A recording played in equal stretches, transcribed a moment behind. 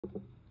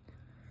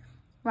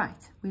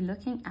Right, we're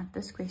looking at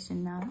this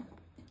question now,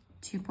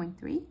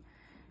 2.3.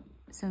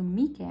 So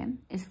Mike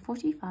is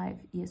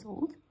 45 years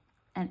old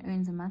and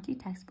earns a monthly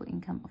taxable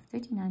income of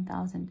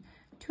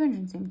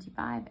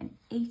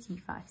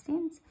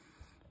 $39,275.85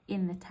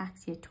 in the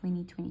tax year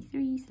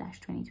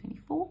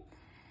 2023/2024.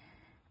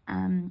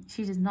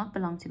 She does not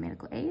belong to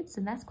medical aid,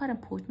 so that's quite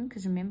important,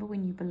 because remember,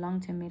 when you belong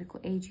to a medical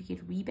aid you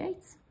get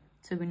rebates,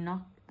 so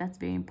that's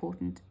very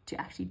important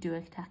to actually do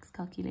a tax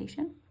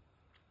calculation.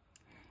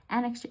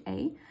 Annex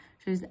A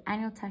shows the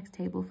annual tax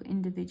table for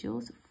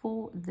individuals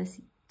for this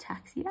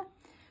tax year,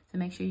 so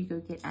make sure you go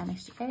get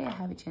Annex A. I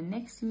have it here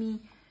next to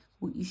me.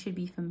 You should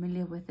be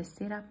familiar with the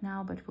setup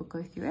now, but we'll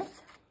go through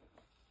it.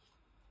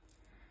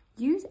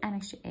 Use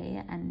Annex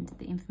A and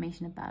the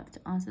information above to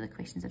answer the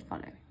questions that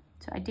follow.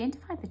 So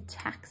identify the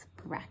tax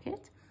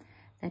bracket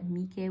that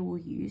Mike will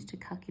use to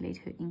calculate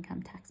her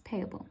income tax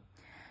payable.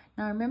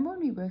 Now remember,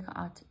 when we work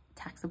out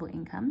taxable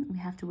income, we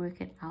have to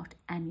work it out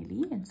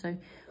annually, and so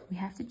we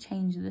have to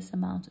change this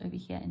amount over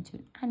here into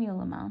an annual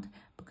amount,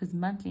 because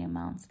monthly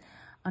amounts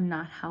are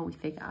not how we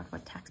figure out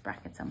what tax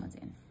bracket someone's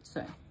in.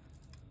 So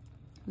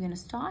we're going to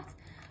start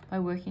by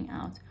working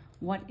out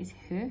what is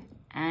her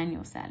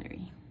annual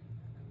salary.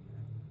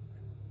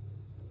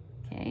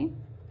 Okay,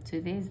 so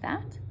there's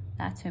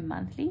that's her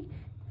monthly.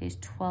 There's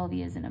 12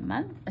 years in a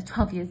month,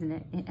 12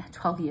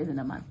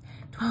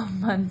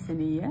 months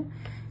in a year.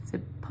 So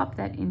pop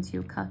that into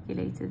your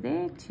calculator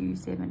there,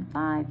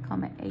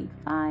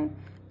 275,85,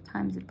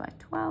 times it by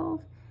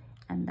 12,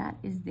 and that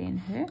is then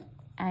her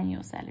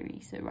annual salary.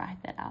 So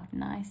write that out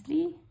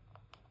nicely.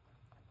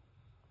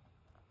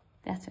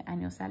 That's her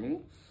annual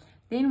salary.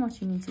 Then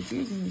what you need to do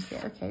is you need to say,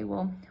 okay,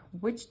 well,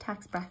 which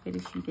tax bracket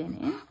is she then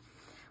in?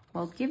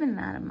 Well, given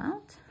that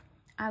amount,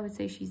 I would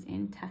say she's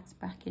in tax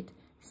bracket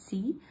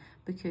C,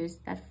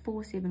 because that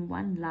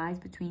 471 lies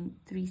between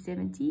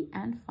 370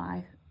 and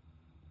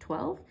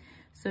 512.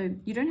 So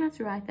you don't have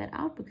to write that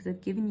out, because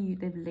they've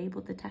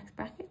labeled the tax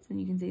brackets, and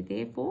you can say,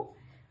 therefore,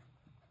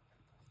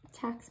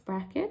 tax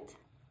bracket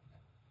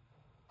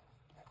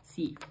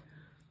C.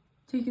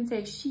 So you can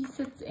say she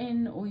sits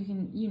in, or you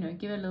can,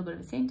 give it a little bit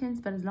of a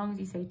sentence, but as long as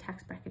you say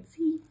tax bracket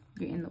C,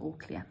 you're in the all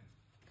clear.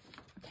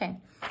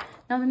 Okay,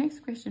 now the next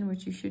question,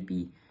 which you should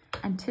be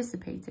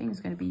anticipating, is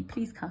going to be,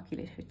 please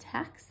calculate her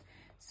tax.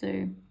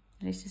 So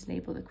let's just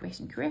label the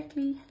question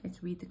correctly.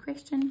 Let's read the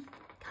question.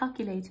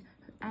 Calculate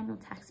her annual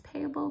tax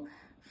payable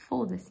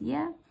for this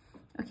year.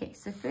 Okay,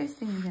 so first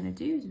thing we're going to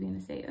do is we're going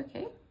to say,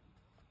 okay,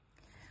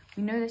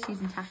 we know that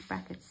she's in tax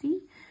bracket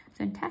C.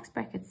 So in tax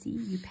bracket C,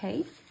 you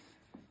pay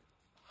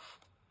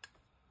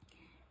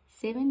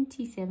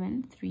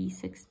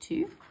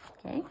 77,362.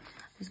 Okay, I'm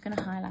just going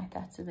to highlight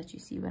that so that you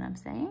see what I'm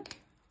saying.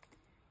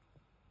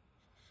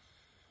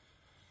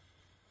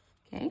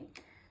 Okay,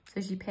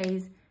 so she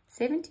pays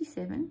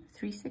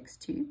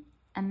 77,362,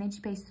 and then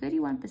she pays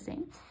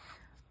 31%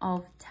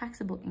 of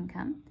taxable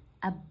income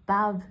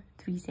above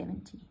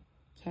 370.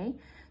 Okay,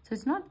 so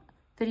it's not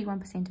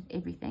 31% of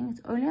everything, it's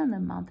only on the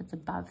amount that's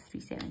above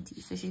 370.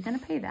 So she's going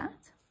to pay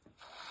that,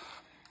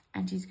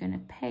 and she's going to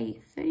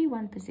pay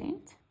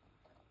 31%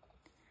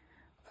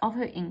 of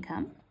her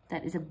income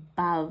that is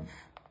above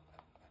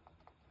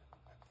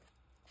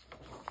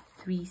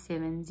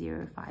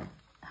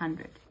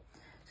 370,500.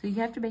 So you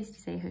have to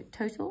basically say her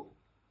total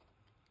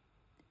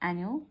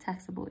annual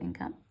taxable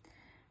income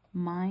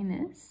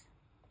minus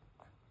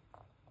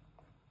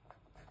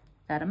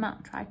that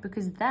amount, right?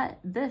 Because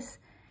this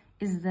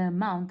is the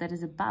amount that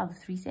is above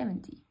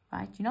 370,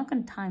 right? You're not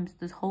going to times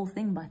this whole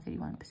thing by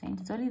 31%.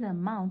 It's only the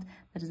amount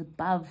that is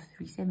above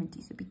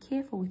 370. So be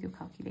careful with your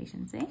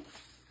calculations there.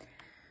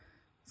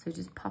 So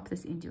just pop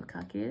this into your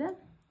calculator.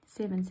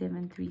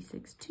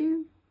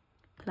 77,362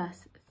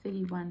 plus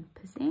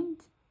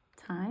 31%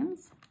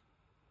 times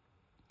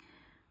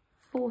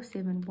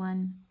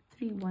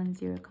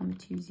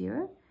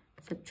 471,310,20.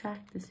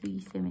 Subtract the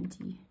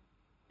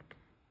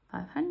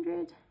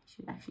 370,500.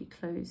 Should actually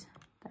close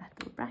that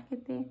little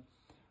bracket there.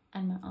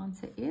 And my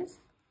answer is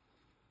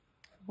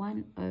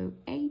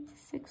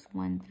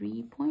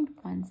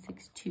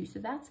 108,613.162. So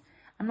that's,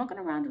 I'm not going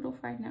to round it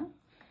off right now.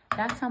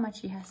 That's how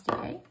much she has to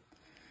pay.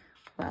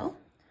 Well,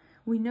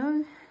 we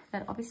know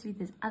that obviously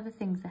there's other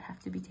things that have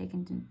to be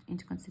taken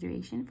into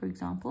consideration. For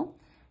example,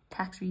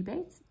 tax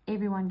rebates.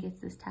 Everyone gets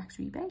this tax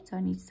rebate, so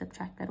I need to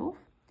subtract that off.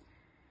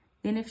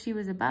 Then if she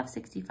was above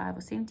 65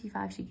 or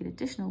 75, she'd get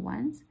additional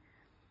ones.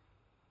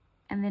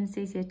 And then it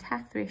says here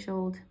tax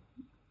threshold.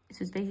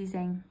 So it's basically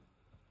saying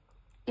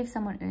if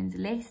someone earns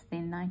less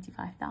than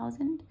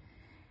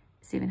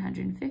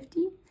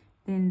 95,750,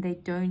 then they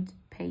don't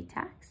pay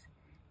tax,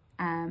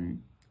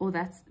 or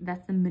that's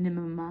the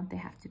minimum amount they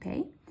have to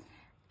pay.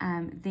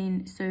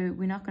 Then so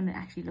we're not going to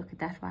actually look at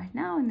that right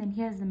now. And then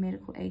here's the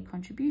medical aid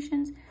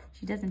contributions.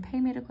 She doesn't pay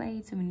medical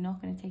aid, so we're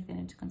not going to take that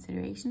into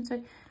consideration.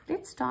 So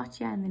let's start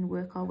here and then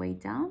work our way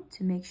down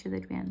to make sure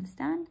that we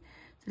understand.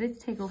 So let's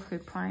take off her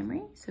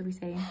primary. So we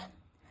say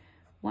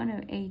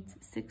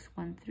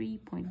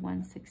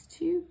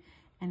 108,613.162,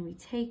 and we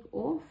take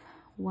off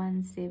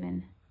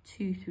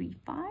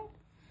 17235.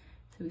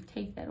 So So we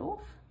take that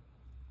off,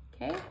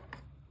 okay?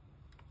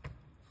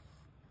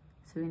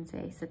 So we're going to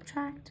say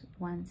subtract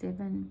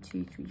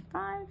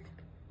 17235,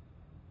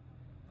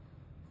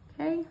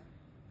 okay?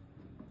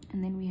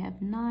 And then we have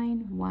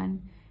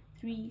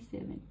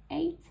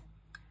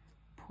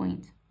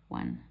 91378.16,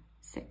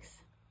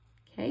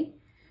 okay?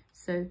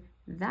 So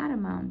that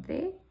amount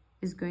there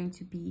is going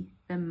to be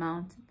the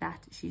amount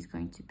that she's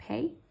going to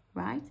pay,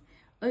 right?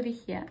 Over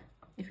here,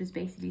 it was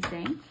basically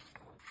saying,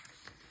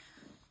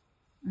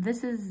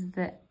 this is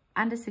the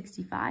under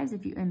 65s.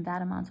 If you earn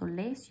that amount or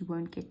less, you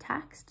won't get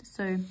taxed.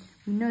 So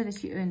we know that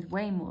she earns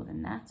way more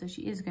than that, so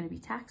she is going to be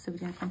taxed. So we're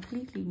going to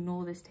completely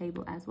ignore this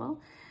table as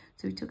well.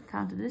 So we took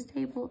account of this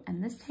table,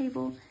 and that's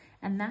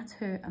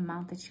her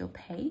amount that she'll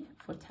pay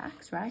for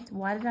tax, right?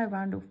 Why did I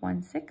round off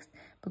 1/6?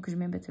 Because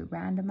remember, it's a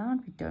round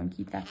amount. We don't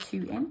keep that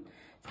 2 in.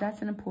 So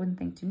that's an important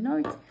thing to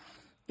note.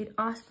 It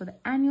asks for the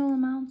annual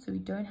amount, so we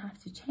don't have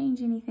to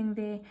change anything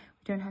there.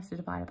 We don't have to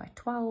divide it by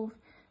 12.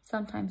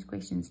 Sometimes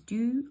questions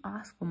do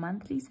ask for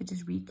monthly, so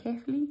just read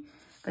carefully.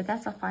 But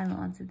that's our final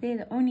answer there.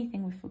 The only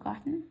thing we've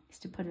forgotten is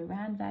to put a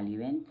rand value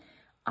in.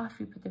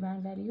 After we put the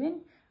rand value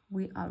in,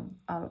 we are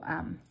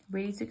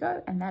ready to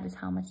go, and that is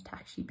how much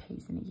tax she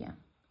pays in a year,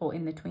 or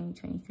in the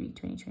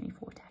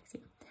 2023-2024 tax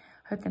year.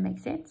 Hope that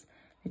makes sense.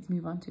 Let's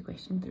move on to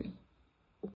question 3.